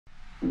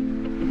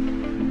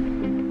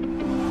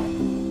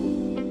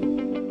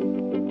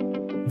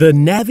The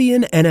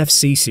Navien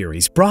NFC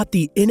series brought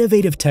the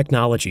innovative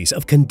technologies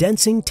of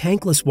condensing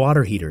tankless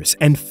water heaters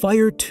and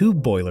fire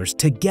tube boilers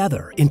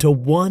together into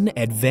one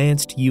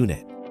advanced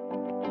unit.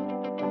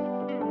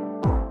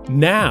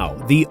 Now,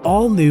 the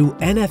all-new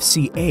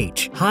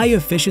NFC-H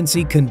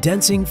high-efficiency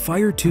condensing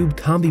fire tube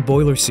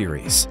combi-boiler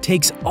series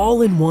takes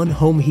all-in-one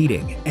home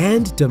heating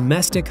and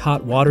domestic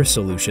hot water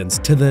solutions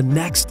to the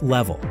next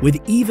level with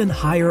even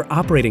higher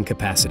operating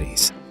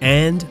capacities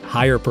and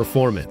higher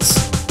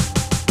performance.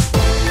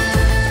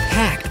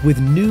 Packed with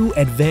new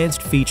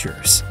advanced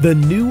features, the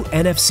new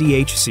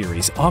NFC-H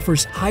series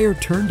offers higher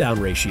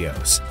turndown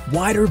ratios,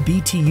 wider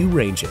BTU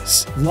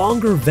ranges,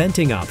 longer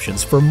venting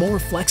options for more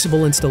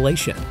flexible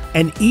installation,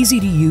 an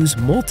easy-to-use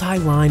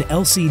multi-line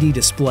LCD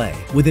display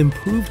with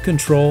improved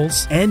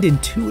controls and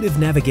intuitive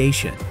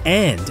navigation,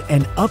 and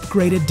an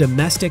upgraded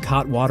domestic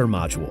hot water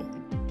module.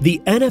 The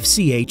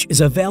NFC-H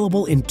is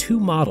available in two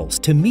models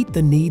to meet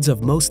the needs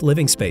of most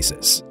living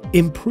spaces.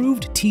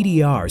 Improved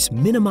TDRs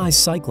minimize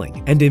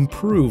cycling and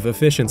improve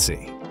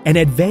efficiency. An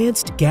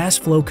advanced gas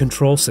flow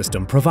control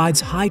system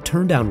provides high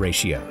turndown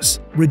ratios,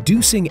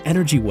 reducing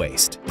energy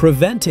waste,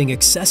 preventing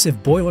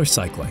excessive boiler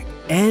cycling,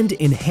 and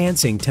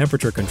enhancing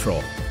temperature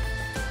control.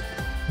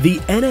 The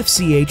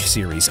NFC-H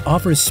series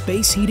offers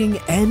space heating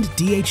and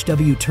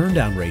DHW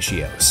turndown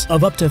ratios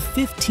of up to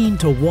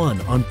 15:1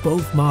 on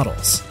both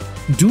models.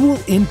 Dual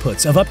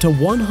inputs of up to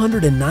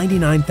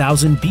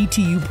 199,000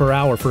 BTU per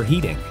hour for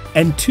heating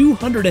and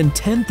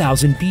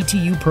 210,000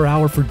 BTU per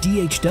hour for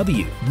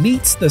DHW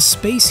meets the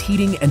space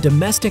heating and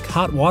domestic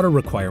hot water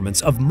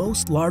requirements of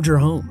most larger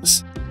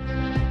homes.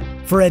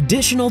 For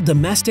additional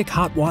domestic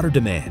hot water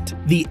demand,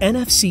 the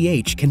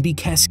NFC-H can be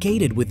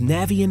cascaded with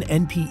Navien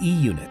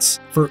NPE units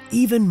for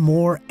even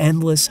more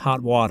endless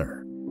hot water.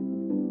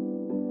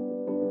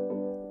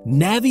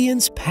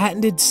 Navien's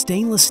patented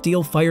stainless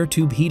steel fire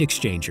tube heat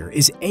exchanger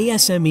is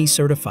ASME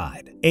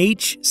certified,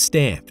 H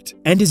stamped,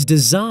 and is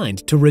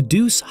designed to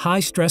reduce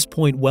high stress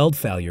point weld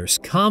failures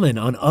common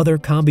on other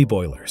combi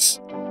boilers.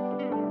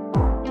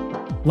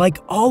 Like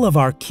all of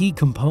our key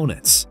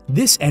components,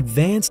 this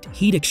advanced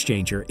heat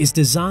exchanger is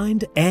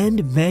designed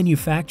and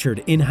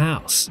manufactured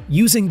in-house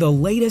using the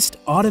latest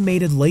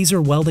automated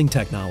laser welding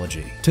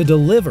technology to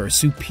deliver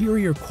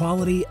superior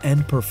quality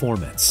and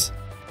performance.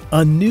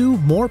 A new,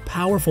 more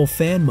powerful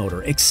fan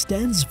motor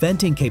extends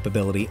venting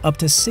capability up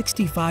to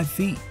 65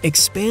 feet,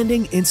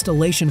 expanding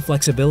installation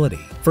flexibility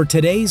for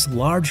today's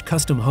large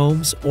custom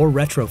homes or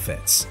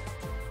retrofits.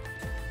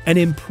 An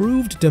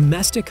improved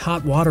domestic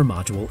hot water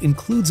module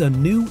includes a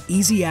new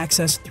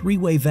easy-access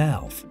three-way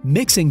valve,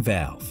 mixing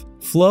valve,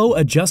 flow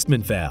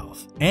adjustment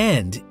valve,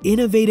 and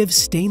innovative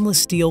stainless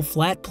steel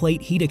flat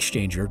plate heat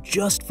exchanger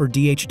just for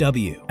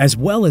DHW, as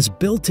well as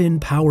built-in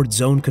powered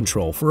zone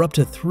control for up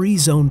to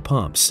 3-zone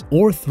pumps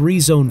or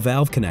 3-zone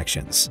valve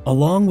connections,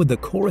 along with the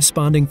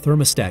corresponding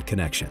thermostat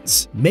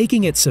connections,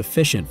 making it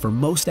sufficient for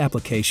most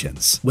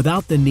applications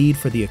without the need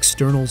for the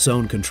external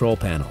zone control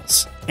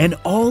panels. An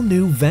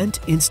all-new vent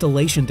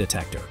installation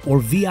detector, or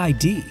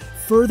VID,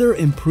 further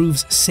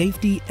improves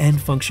safety and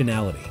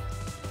functionality.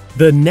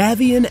 The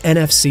Navien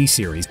NFC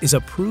series is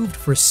approved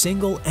for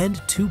single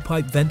and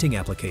two-pipe venting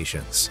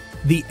applications.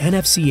 The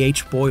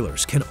NFC-H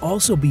boilers can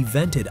also be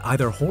vented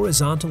either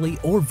horizontally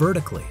or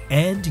vertically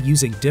and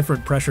using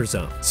different pressure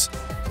zones.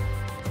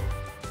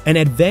 An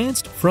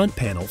advanced front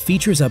panel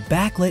features a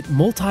backlit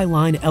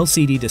multi-line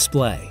LCD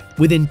display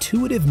with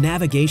intuitive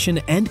navigation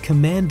and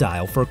command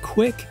dial for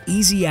quick,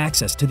 easy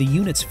access to the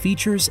unit's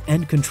features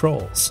and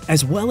controls,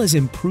 as well as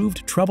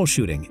improved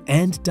troubleshooting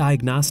and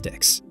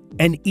diagnostics.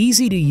 An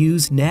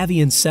easy-to-use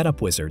Navien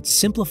setup wizard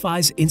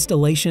simplifies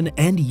installation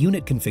and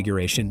unit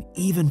configuration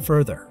even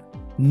further.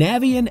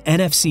 Navien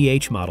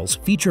NFC-H models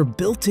feature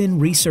built-in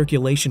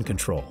recirculation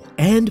control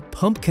and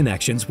pump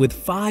connections with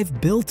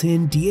 5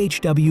 built-in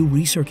DHW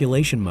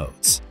recirculation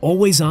modes: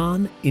 always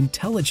on,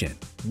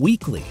 intelligent,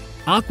 weekly,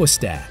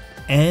 aquastat,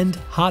 and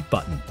hot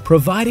button,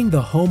 providing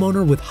the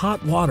homeowner with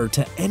hot water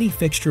to any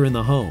fixture in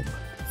the home,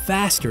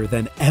 faster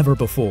than ever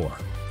before.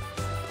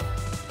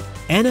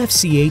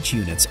 NFC-H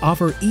units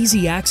offer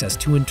easy access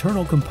to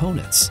internal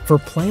components for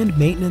planned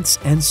maintenance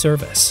and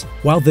service,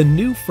 while the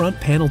new front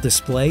panel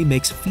display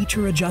makes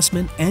feature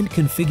adjustment and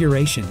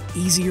configuration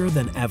easier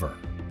than ever.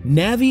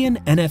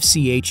 Navien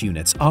NFC-H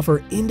units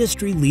offer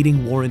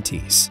industry-leading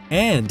warranties,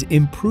 and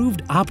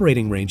improved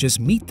operating ranges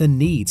meet the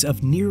needs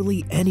of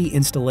nearly any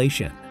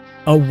installation.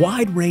 A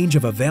wide range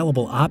of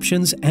available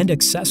options and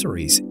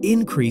accessories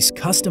increase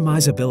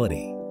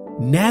customizability.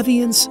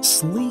 Navien's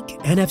sleek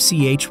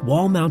NFC-H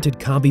wall-mounted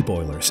combi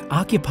boilers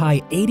occupy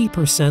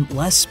 80%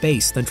 less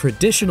space than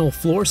traditional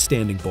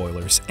floor-standing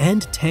boilers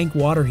and tank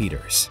water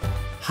heaters.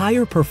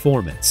 Higher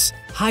performance,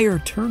 higher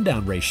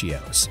turndown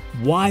ratios,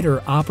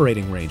 wider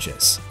operating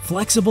ranges,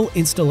 flexible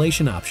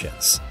installation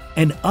options,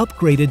 an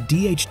upgraded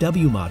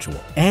DHW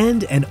module,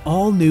 and an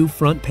all-new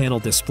front panel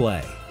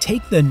display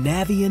take the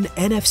Navien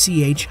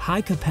NFC-H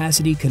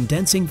high-capacity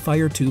condensing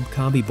fire tube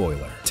combi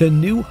boiler to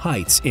new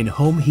heights in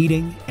home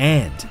heating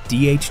and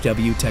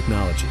DHW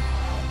technology.